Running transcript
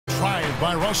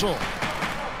by Russell.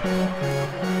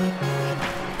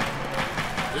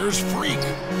 Here's Freak.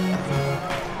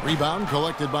 Rebound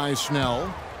collected by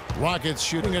Snell. Rockets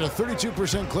shooting at a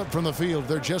 32% clip from the field.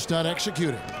 They're just not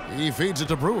executing. He feeds it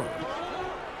to Brewer.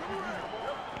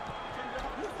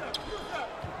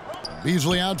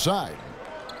 Beasley outside.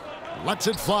 Lets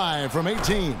it fly from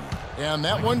 18. And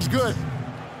that one's good.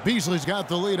 Beasley's got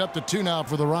the lead up to 2 now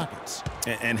for the Rockets.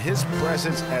 And his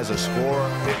presence as a scorer,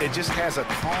 it just has a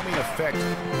calming effect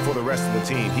for the rest of the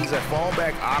team. He's a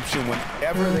fallback option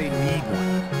whenever they need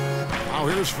one. Now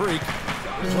here's Freak.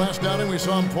 His last outing we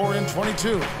saw him pour in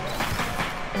 22.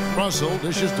 Russell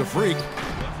dishes to Freak.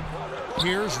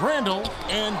 Here's Randall,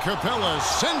 and Capella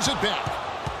sends it back.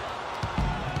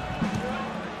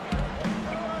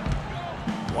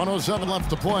 1:07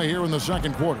 left to play here in the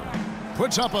second quarter.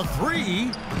 Puts up a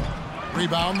 3.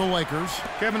 Rebound the Lakers.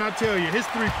 Kevin, I tell you, his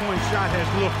three-point shot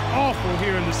has looked awful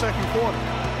here in the second quarter.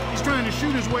 He's trying to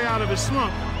shoot his way out of his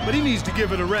slump, but he needs to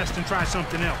give it a rest and try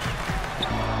something else.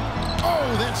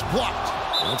 Oh, that's blocked.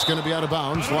 It's going to be out of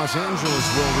bounds. Los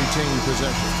Angeles will retain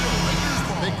possession.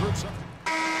 Big groups up.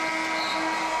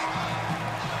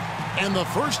 And the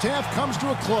first half comes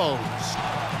to a close.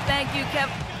 Thank you,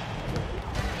 Kevin.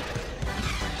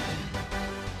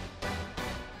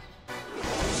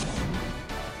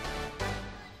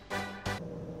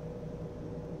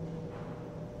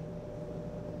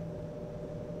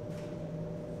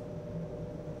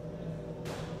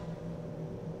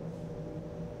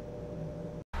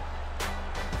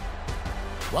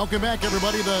 Welcome back,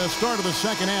 everybody. The start of the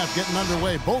second half getting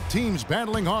underway. Both teams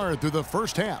battling hard through the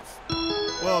first half.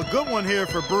 Well, a good one here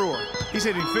for Brewer. He's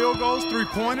hitting field goals,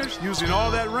 three-pointers, using all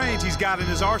that range he's got in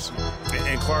his arsenal.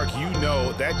 And Clark, you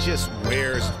know, that just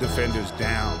wears defenders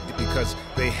down because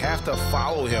they have to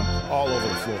follow him all over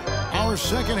the floor. Our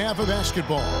second half of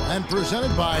basketball, and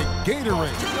presented by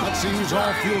Gatorade. Let's see who's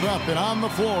all fueled up and on the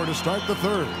floor to start the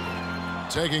third.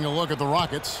 Taking a look at the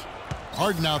Rockets.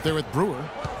 Harden out there with Brewer.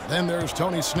 Then there's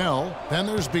Tony Snell. Then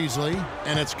there's Beasley.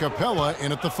 And it's Capella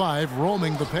in at the 5,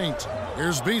 roaming the paint.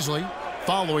 Here's Beasley,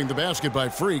 following the basket by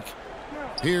Freak.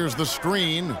 Here's the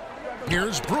screen.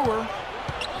 Here's Brewer.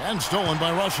 And stolen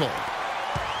by Russell.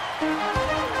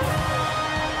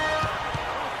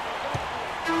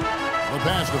 The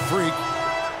pass to Freak.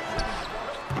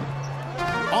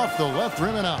 Off the left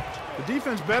rim and out. The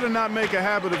defense better not make a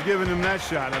habit of giving him that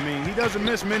shot. I mean, he doesn't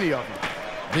miss many of them.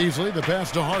 Beasley, the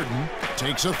pass to Harden.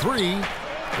 Takes a 3.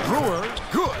 Brewer,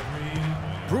 good.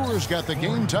 Brewer's got the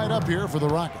game tied up here for the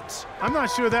Rockets. I'm not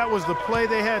sure that was the play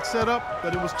they had set up,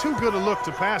 but it was too good a look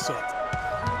to pass up.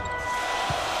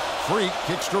 Freak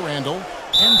kicks to Randall.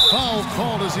 And foul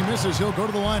called as he misses. He'll go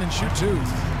to the line and shoot 2.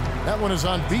 That one is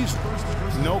on Beasley.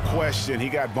 No question, he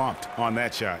got bumped on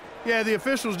that shot. Yeah, the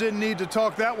officials didn't need to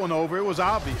talk that one over. It was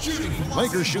obvious.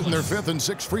 Lakers shooting their 5th and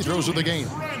 6th free throws of the game.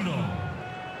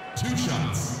 2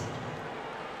 shots.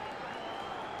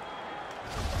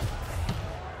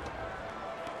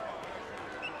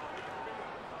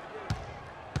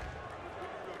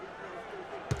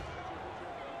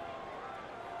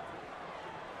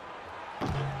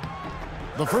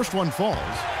 The first one falls.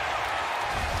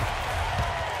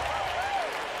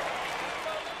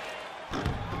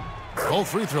 Both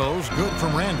free throws good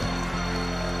from Randall.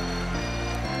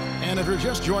 And if you're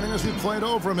just joining us, we've played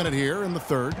over a minute here in the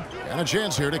third. And a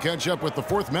chance here to catch up with the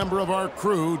 4th member of our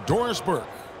crew, Doris Burke.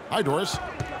 Hi, Doris.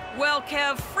 Well,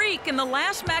 Kev, Freak in the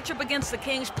last matchup against the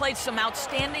Kings played some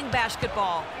outstanding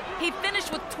basketball. He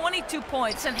finished with 22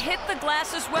 points and hit the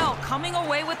glass as well, coming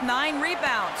away with 9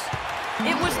 rebounds.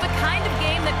 It was the kind of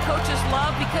game that coaches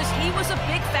love because he was a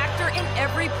big factor in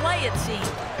every play, it seemed.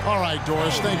 All right,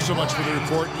 Doris, thanks so much for the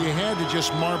report. You had to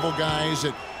just marvel, guys,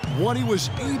 at what he was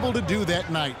able to do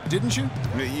that night, didn't you?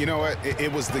 You know what?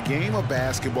 It was the game of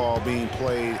basketball being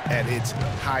played at its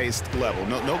highest level.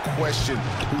 No question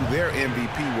who their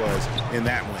MVP was in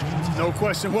that one. No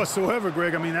question whatsoever,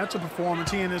 Greg. I mean, that's a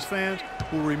performance he and his fans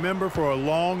will remember for a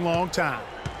long, long time.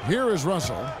 Here is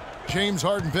Russell. James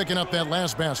Harden picking up that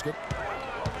last basket.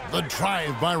 The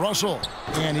drive by Russell,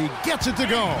 and he gets it to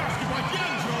go.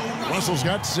 Russell's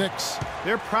got 6.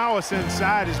 Their prowess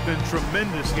inside has been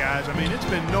tremendous, guys. I mean, it's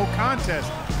been no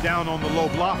contest down on the low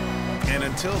block. And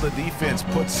until the defense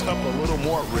puts up a little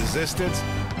more resistance,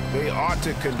 they ought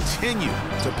to continue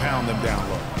to pound them down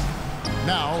low.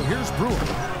 Now, here's Brewer.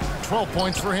 12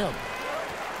 points for him.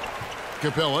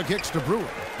 Capella kicks to Brewer.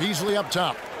 Beasley up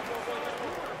top.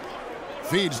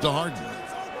 Feeds to Harden.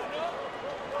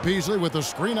 Beasley with the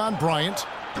screen on Bryant.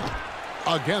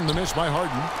 Again, the miss by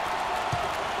Harden.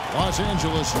 Los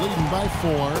Angeles leading by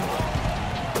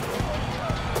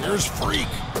 4. Here's Freak.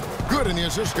 Good, and the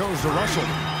assist goes to Russell.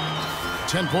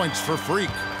 10 points for Freak.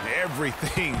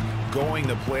 Everything going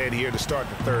to plan here to start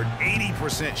the third.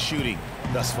 80% shooting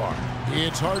thus far.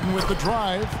 It's Harden with the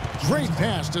drive. Great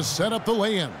pass to set up the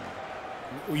lay-in.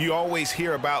 You always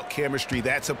hear about chemistry.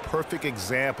 That's a perfect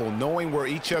example, knowing where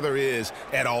each other is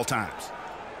at all times.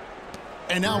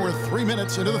 And now we're 3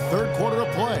 minutes into the third quarter of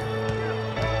play.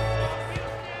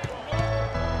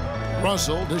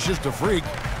 Russell dishes to Freak.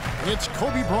 It's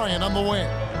Kobe Bryant on the wing.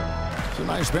 It's a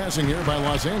nice passing here by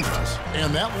Los Angeles.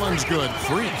 And that one's good.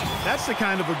 Freak. That's the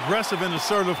kind of aggressive and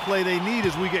assertive play they need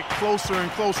as we get closer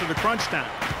and closer to crunch time.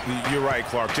 You're right,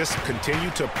 Clark. Just continue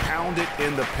to pound it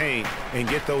in the paint and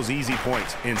get those easy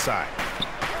points inside.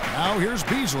 Now here's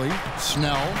Beasley.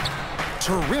 Snell.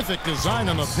 Terrific design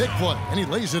on the pick play, and he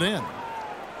lays it in.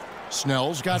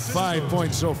 Snell's got 5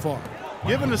 points so far.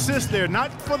 Give an assist there,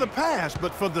 not for the pass,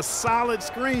 but for the solid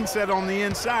screen set on the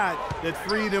inside that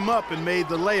freed him up and made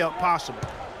the layup possible.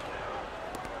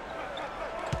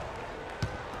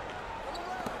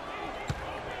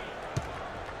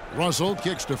 Russell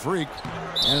kicks to Freak,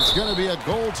 and it's going to be a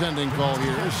goaltending call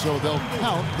here, so they'll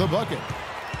count the bucket.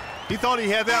 He thought he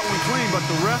had that one clean, but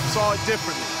the ref saw it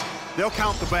differently. They'll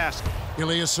count the basket.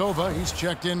 Ilyasova, he's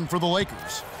checked in for the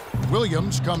Lakers.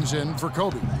 Williams comes in for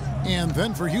Kobe. And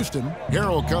then for Houston,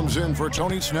 Harrell comes in for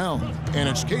Tony Snell. And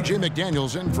it's KJ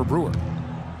McDaniels in for Brewer.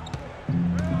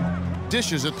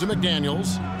 Dishes it to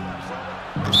McDaniels.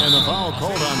 And the foul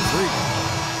called on Freak.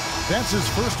 That's his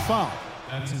first foul.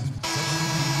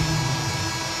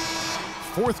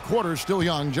 Fourth quarter still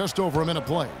young, just over a minute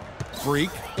played.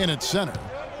 Freak in at center.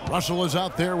 Russell is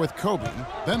out there with Kobe.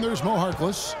 Then there's Mo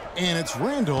Harkless. And it's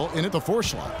Randall in at the 4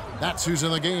 slot. That's who's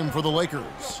in the game for the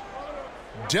Lakers.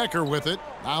 Decker with it.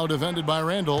 Now defended by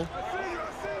Randall.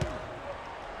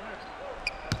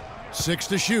 6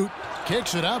 to shoot.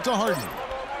 Kicks it out to Harden.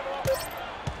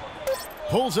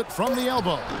 Pulls it from the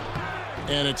elbow.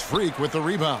 And it's Freak with the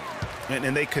rebound.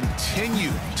 And they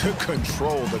continue to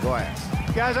control the glass.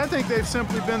 Guys, I think they've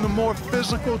simply been the more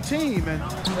physical team, and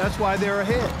that's why they're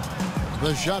ahead.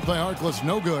 The shot by Harkless,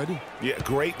 no good. Yeah,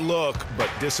 great look, but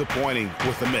disappointing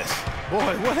with the miss.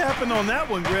 Boy, what happened on that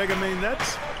one, Greg? I mean,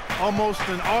 that's almost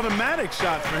an automatic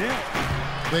shot for him.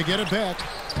 They get it back.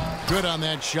 Good on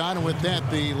that shot, and with that,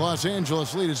 the Los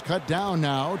Angeles lead is cut down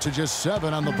now to just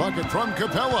 7 on the bucket from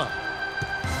Capella.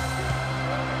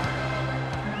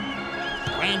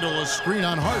 Randall, a screen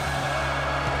on Hart.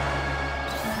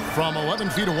 From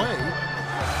 11 feet away.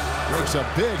 Breaks a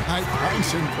big high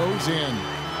bounce and goes in.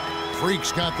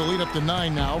 Freak's got the lead up to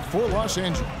 9 now for Los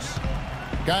Angeles.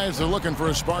 Guys, they're looking for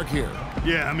a spark here.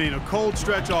 Yeah, I mean, a cold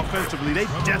stretch offensively. They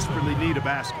desperately need a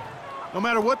basket. No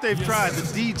matter what they've tried,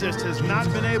 the D just has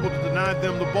not been able to deny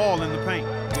them the ball in the paint.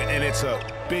 And it's a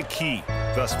big key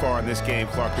thus far in this game,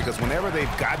 Clark, because whenever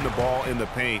they've gotten the ball in the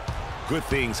paint, good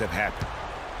things have happened.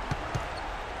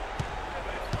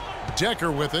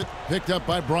 Decker with it, picked up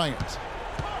by Bryant.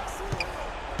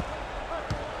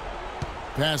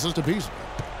 Passes to Beasley.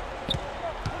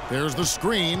 There's the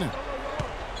screen.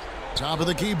 Top of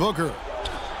the key, Booker.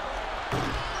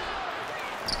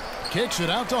 Kicks it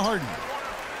out to Harden.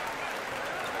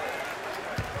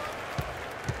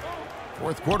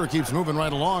 Fourth quarter keeps moving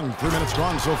right along. 3 minutes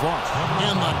gone so far.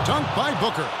 And the dunk by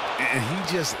Booker. And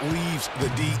he just leaves the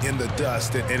D in the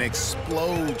dust and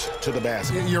explodes to the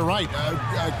basket. You're right.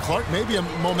 Clark, maybe a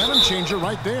momentum changer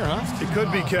right there, huh? It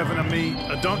could be, Kevin. I mean,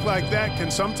 a dunk like that can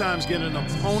sometimes get an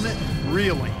opponent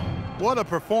reeling. What a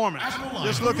performance.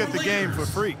 Just look at the game for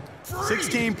Freak.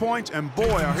 16 points, and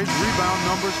boy, are his rebound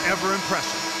numbers ever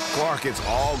impressive. Clark, it's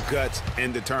all guts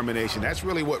and determination. That's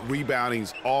really what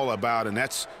rebounding's all about, and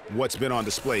that's what's been on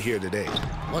display here today.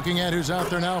 Looking at who's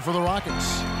out there now for the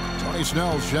Rockets. Tony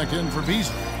Snell's checked in for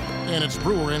Beasley, and it's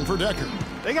Brewer in for Decker.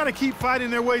 They got to keep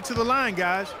fighting their way to the line,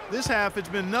 guys. This half, it's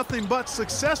been nothing but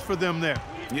success for them there.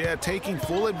 Yeah, taking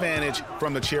full advantage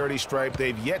from the charity stripe.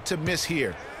 They've yet to miss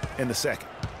here in the second.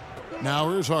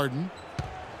 Now here's Harden.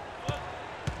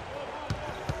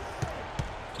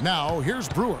 Now here's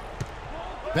Brewer.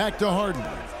 Back to Harden.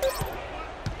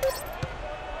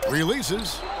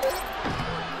 Releases.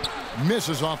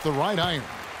 Misses off the right iron.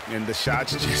 And the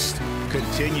shots just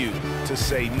continue to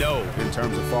say no in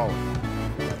terms of falling.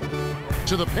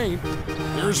 To the paint.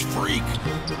 Here's Freak.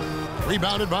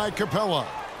 Rebounded by Capella.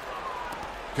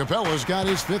 Capella's got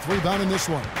his 5th rebound in this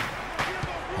one.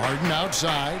 Harden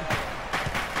outside.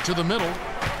 To the middle.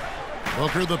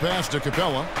 Booker the pass to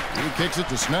Capella. He kicks it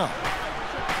to Snell.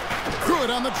 Good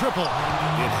on the triple.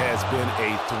 It has been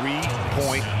a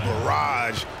 3-point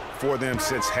barrage for them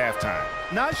since halftime.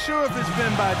 Not sure if it's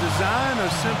been by design or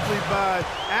simply by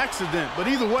accident, but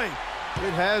either way,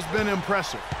 it has been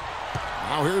impressive.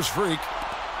 Now here's Freak.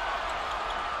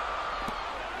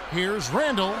 Here's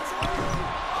Randall.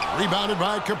 Rebounded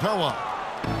by Capella.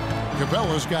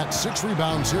 Capella's got 6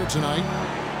 rebounds here tonight.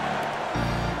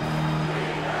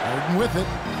 Harden with it.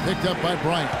 Picked up by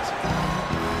Bryant.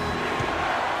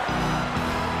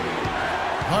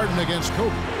 Harden against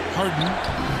Kobe. Harden.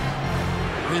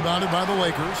 Rebounded by the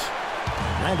Lakers.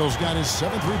 Randall's got his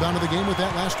 7th rebound of the game with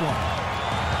that last one.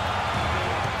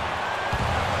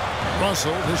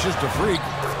 Russell dishes to Freak.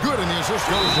 Good, and the assist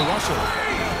goes to Russell.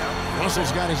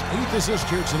 Russell's got his 8th assist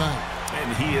here tonight.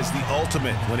 And he is the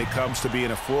ultimate when it comes to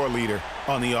being a floor leader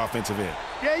on the offensive end.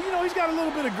 Yeah, you know, he's got a little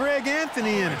bit of Greg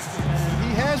Anthony in it. He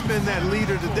has been that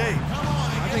leader today.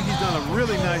 I think he's done a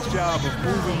really nice job of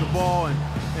moving the ball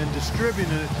and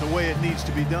distributing it the way it needs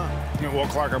to be done. Well,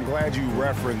 Clark, I'm glad you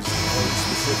referenced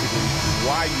specifically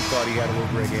why you thought he had a little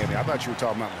Greg Anthony. I thought you were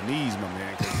talking about my knees, my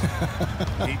man.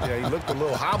 He looked a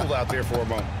little hobbled out there for a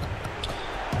moment.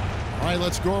 All right,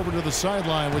 let's go over to the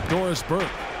sideline with Doris Burke.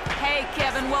 Hey,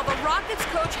 Kevin, well, the Rockets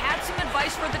coach had some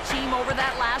advice for the team over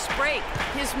that last break.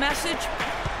 His message,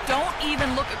 don't even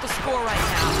look at the score right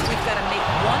now. We've got to make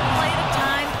one play at a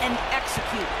time and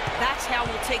execute. That's how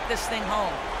we'll take this thing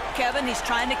home. Kevin, he's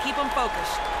trying to keep them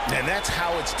focused. And that's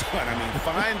how it's done. I mean,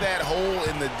 find that hole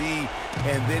in the D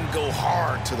and then go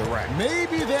hard to the rack.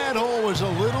 Maybe that hole was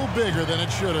a little bigger than it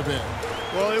should have been.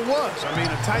 Well, it was. I mean,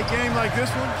 a tight game like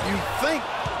this one, you'd think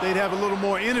they'd have a little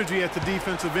more energy at the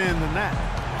defensive end than that.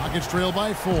 Rockets trail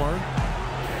by 4.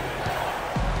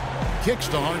 Kicks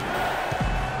to Harden.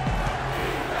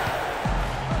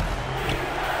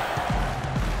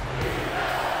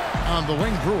 On the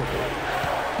wing, Brewer.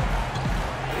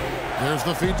 There's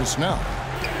the feed to Snell.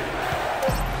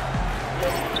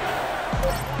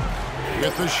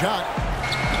 With the shot.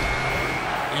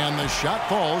 And the shot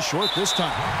falls short this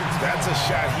time. That's a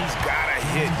shot he's got to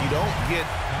hit. You don't get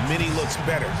many looks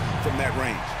better from that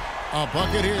range. A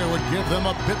bucket here would give them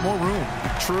a bit more room.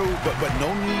 True, but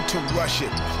no need to rush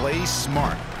it. Play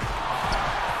smart.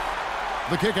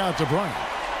 The kick out to Bryant.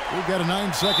 We've got a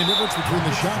 9-second difference between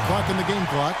the shot clock and the game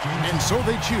clock, and so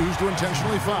they choose to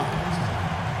intentionally foul.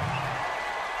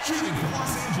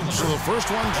 So the first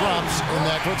one drops, and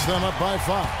that puts them up by 5.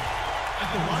 At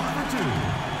the line for 2.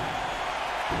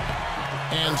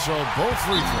 And so both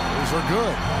free throws are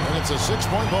good, and it's a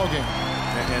 6-point ball game.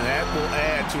 And that will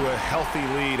add to a healthy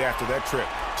lead after that trip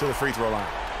to the free throw line.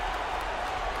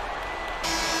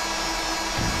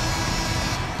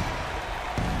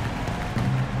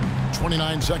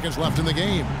 .29 seconds left in the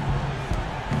game.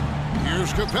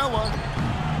 Here's Capella.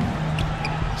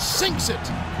 Sinks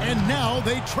it. And now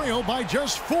they trail by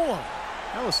just 4.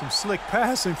 That was some slick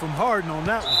passing from Harden on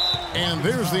that one. And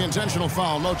there's the intentional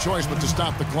foul. No choice but to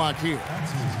stop the clock here.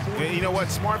 Yeah, you know what?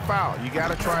 Smart foul. You got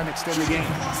to try and extend the game.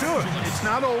 Sure, it's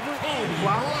not over. The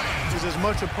clock is as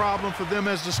much a problem for them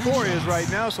as the score is right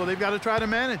now, so they've got to try to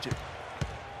manage it.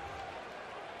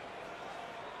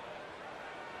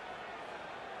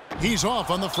 He's off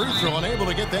on the free throw, unable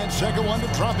to get that second one to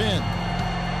drop in.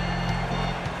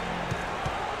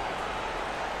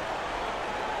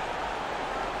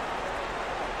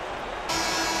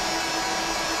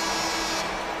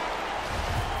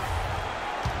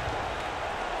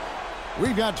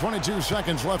 We've got 22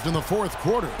 seconds left in the 4th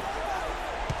quarter.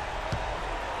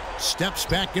 Steps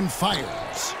back and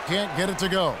fires. Can't get it to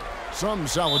go. Some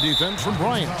solid defense from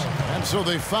Bryant. And so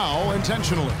they foul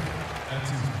intentionally. That's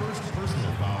his first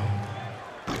personal foul.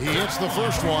 He hits the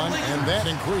first one, and that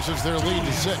increases their lead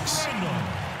to 6.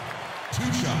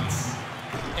 2 shots.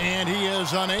 And he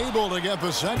is unable to get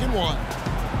the second one.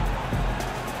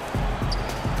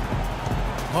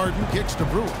 Harden kicks to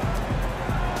Brewer.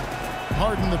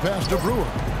 Harden the pass to Brewer.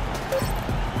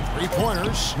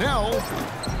 3-pointers, Snell.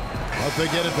 But they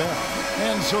get it back.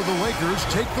 And so the Lakers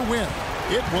take the win.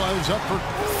 It was up for...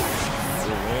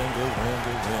 Good win, good win,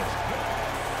 good win.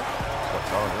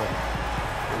 That's all right.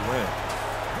 Good win.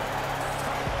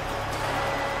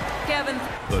 Kevin.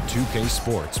 The 2K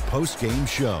Sports post-game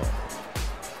show.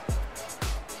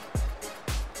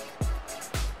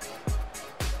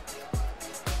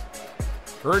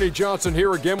 Ernie Johnson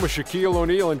here again with Shaquille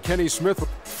O'Neal and Kenny Smith.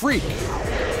 Freak.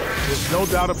 There's no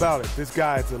doubt about it. This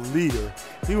guy is a leader.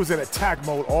 He was in attack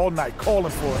mode all night,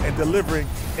 calling for it and delivering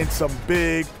in some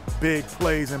big, big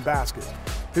plays and baskets.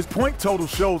 His point total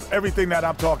shows everything that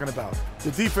I'm talking about.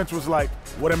 The defense was like,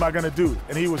 what am I going to do?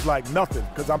 And he was like, nothing,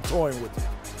 because I'm toying with you.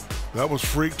 That was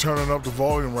Freak turning up the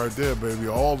volume right there, baby,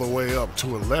 all the way up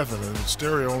to 11. And the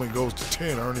stereo only goes to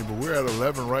 10, Ernie, but we're at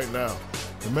 11 right now.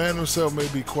 The man himself may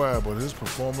be quiet, but his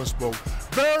performance spoke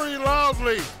very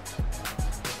loudly.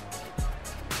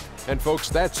 And folks,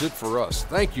 that's it for us.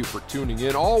 Thank you for tuning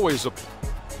in. Always a